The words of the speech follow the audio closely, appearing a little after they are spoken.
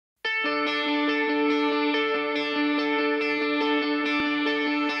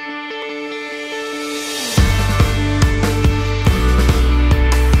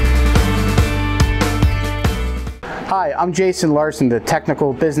I'm Jason Larson, the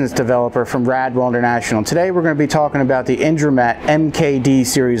technical business developer from Radwell International. Today we're going to be talking about the Indramat MKD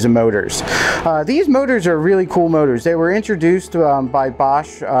series of motors. These motors are really cool motors. They were introduced by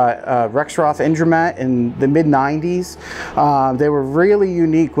Bosch, Rexroth Indramat in the mid-90s. They were really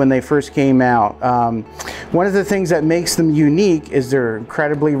unique when they first came out. One of the things that makes them unique is their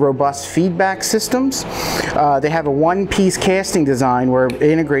incredibly robust feedback systems. They have a one-piece casting design where it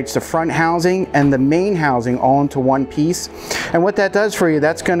integrates the front housing and the main housing all into one piece. And what that does for you,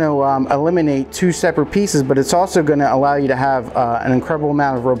 that's going to eliminate two separate pieces, but it's also going to allow you to have an incredible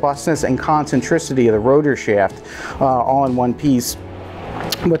amount of robustness and concentricity of the rotor shaft all in one piece.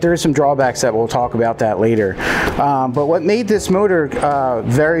 But there are some drawbacks that we'll talk about that later. But what made this motor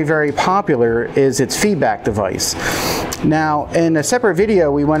very, very popular is its feedback device. Now, in a separate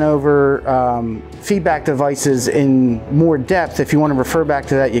video, we went over feedback devices in more depth. If you want to refer back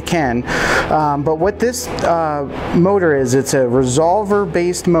to that, you can. But what this motor is, it's a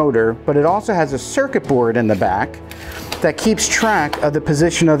resolver-based motor, but it also has a circuit board in the back that keeps track of the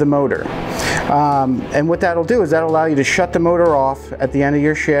position of the motor. And what that'll do is that'll allow you to shut the motor off at the end of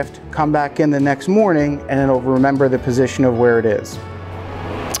your shift, come back in the next morning, and it'll remember the position of where it is.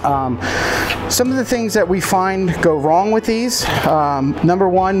 Some of the things that we find go wrong with these, number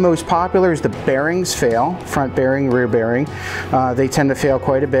one, most popular, is the bearings fail, front bearing, rear bearing. They tend to fail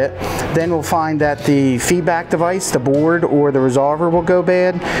quite a bit. Then we'll find that the feedback device, the board or the resolver, will go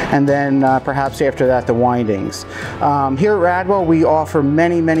bad, and then perhaps after that the windings. Here at Radwell, we offer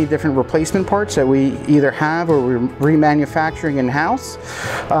many, many different replacement parts that we either have or we're remanufacturing in-house.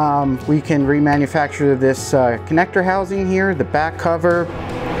 We can remanufacture this connector housing here, the back cover.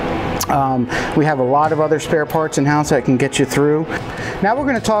 We have a lot of other spare parts in-house that can get you through. Now we're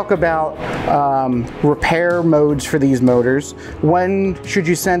going to talk about repair modes for these motors. When should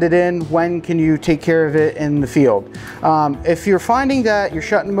you send it in? When can you take care of it in the field? If you're finding that you're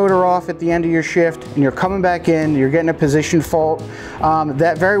shutting the motor off at the end of your shift and you're coming back in, you're getting a position fault,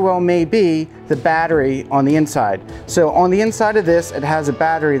 that very well may be the battery on the inside. So on the inside of this, it has a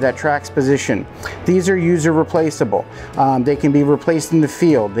battery that tracks position. These are user replaceable. They can be replaced in the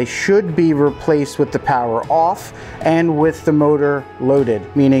field. They should be replaced with the power off and with the motor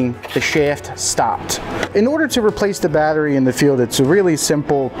loaded, meaning the shaft stopped. In order to replace the battery in the field, it's a really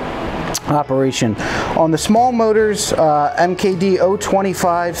simple operation. On the small motors, MKD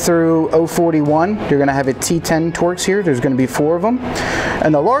 025 through 041, you're going to have a T10 Torx here. There's going to be 4 of them.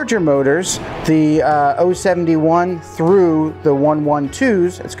 And the larger motors, the 071 through the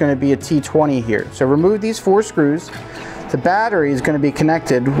 112s, it's going to be a T20 here. So remove these 4 screws. The battery is going to be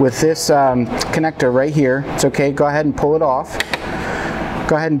connected with this connector right here. It's okay, go ahead and pull it off.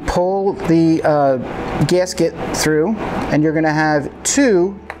 Go ahead and pull the gasket through, and you're going to have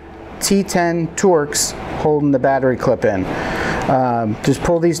 2 T10 Torx holding the battery clip in. Just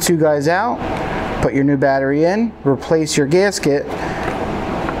pull these 2 guys out, put your new battery in, replace your gasket,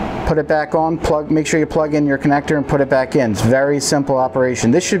 put it back on, make sure you plug in your connector and put it back in. It's a very simple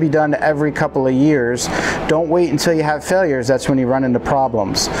operation. This should be done every couple of years. Don't wait until you have failures. That's when you run into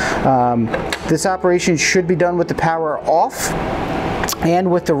problems. This operation should be done with the power off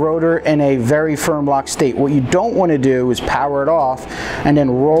and with the rotor in a very firm lock state. What you don't want to do is power it off and then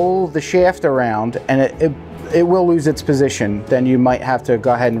roll the shaft around, and it will lose its position. Then you might have to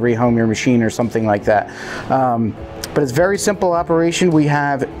go ahead and rehome your machine or something like that. But it's a very simple operation. We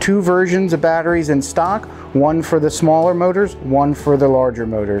have 2 versions of batteries in stock, one for the smaller motors, one for the larger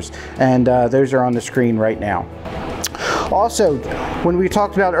motors, and those are on the screen right now. Also, when we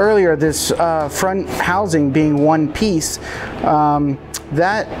talked about earlier this front housing being one piece,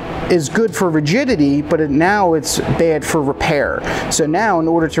 that is good for rigidity, but now it's bad for repair. So now, in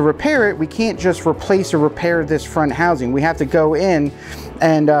order to repair it, we can't just replace or repair this front housing. We have to go in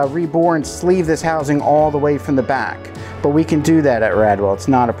and rebore and sleeve this housing all the way from the back. But we can do that at Radwell. It's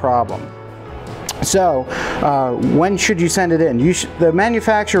not a problem. So when should you send it in? The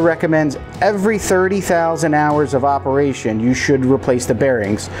manufacturer recommends every 30,000 hours of operation you should replace the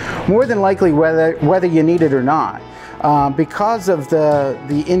bearings, more than likely whether you need it or not. Because of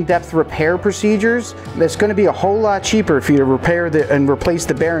the in-depth repair procedures, it's going to be a whole lot cheaper for you to repair and replace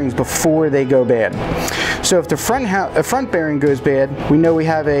the bearings before they go bad. So if the front bearing goes bad, we know we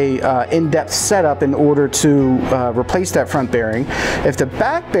have a in-depth setup in order to replace that front bearing. If the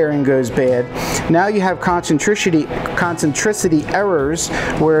back bearing goes bad, now you have concentricity errors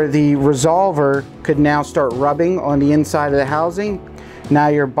where the resolver could now start rubbing on the inside of the housing. Now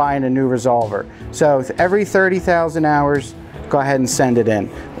you're buying a new resolver. So every 30,000 hours, go ahead and send it in.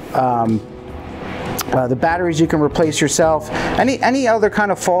 The batteries you can replace yourself. Any other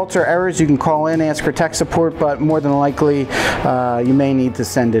kind of faults or errors, you can call in, ask for tech support, but more than likely you may need to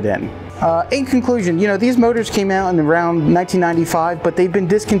send it in. In conclusion, you know, these motors came out in around 1995, but they've been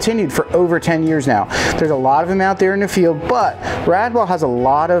discontinued for over 10 years now. There's a lot of them out there in the field, but Radwell has a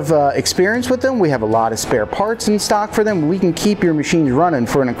lot of experience with them. We have a lot of spare parts in stock for them. We can keep your machines running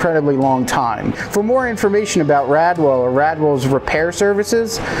for an incredibly long time. For more information about Radwell or Radwell's repair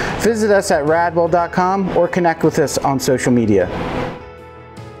services, visit us at radwell.com or connect with us on social media.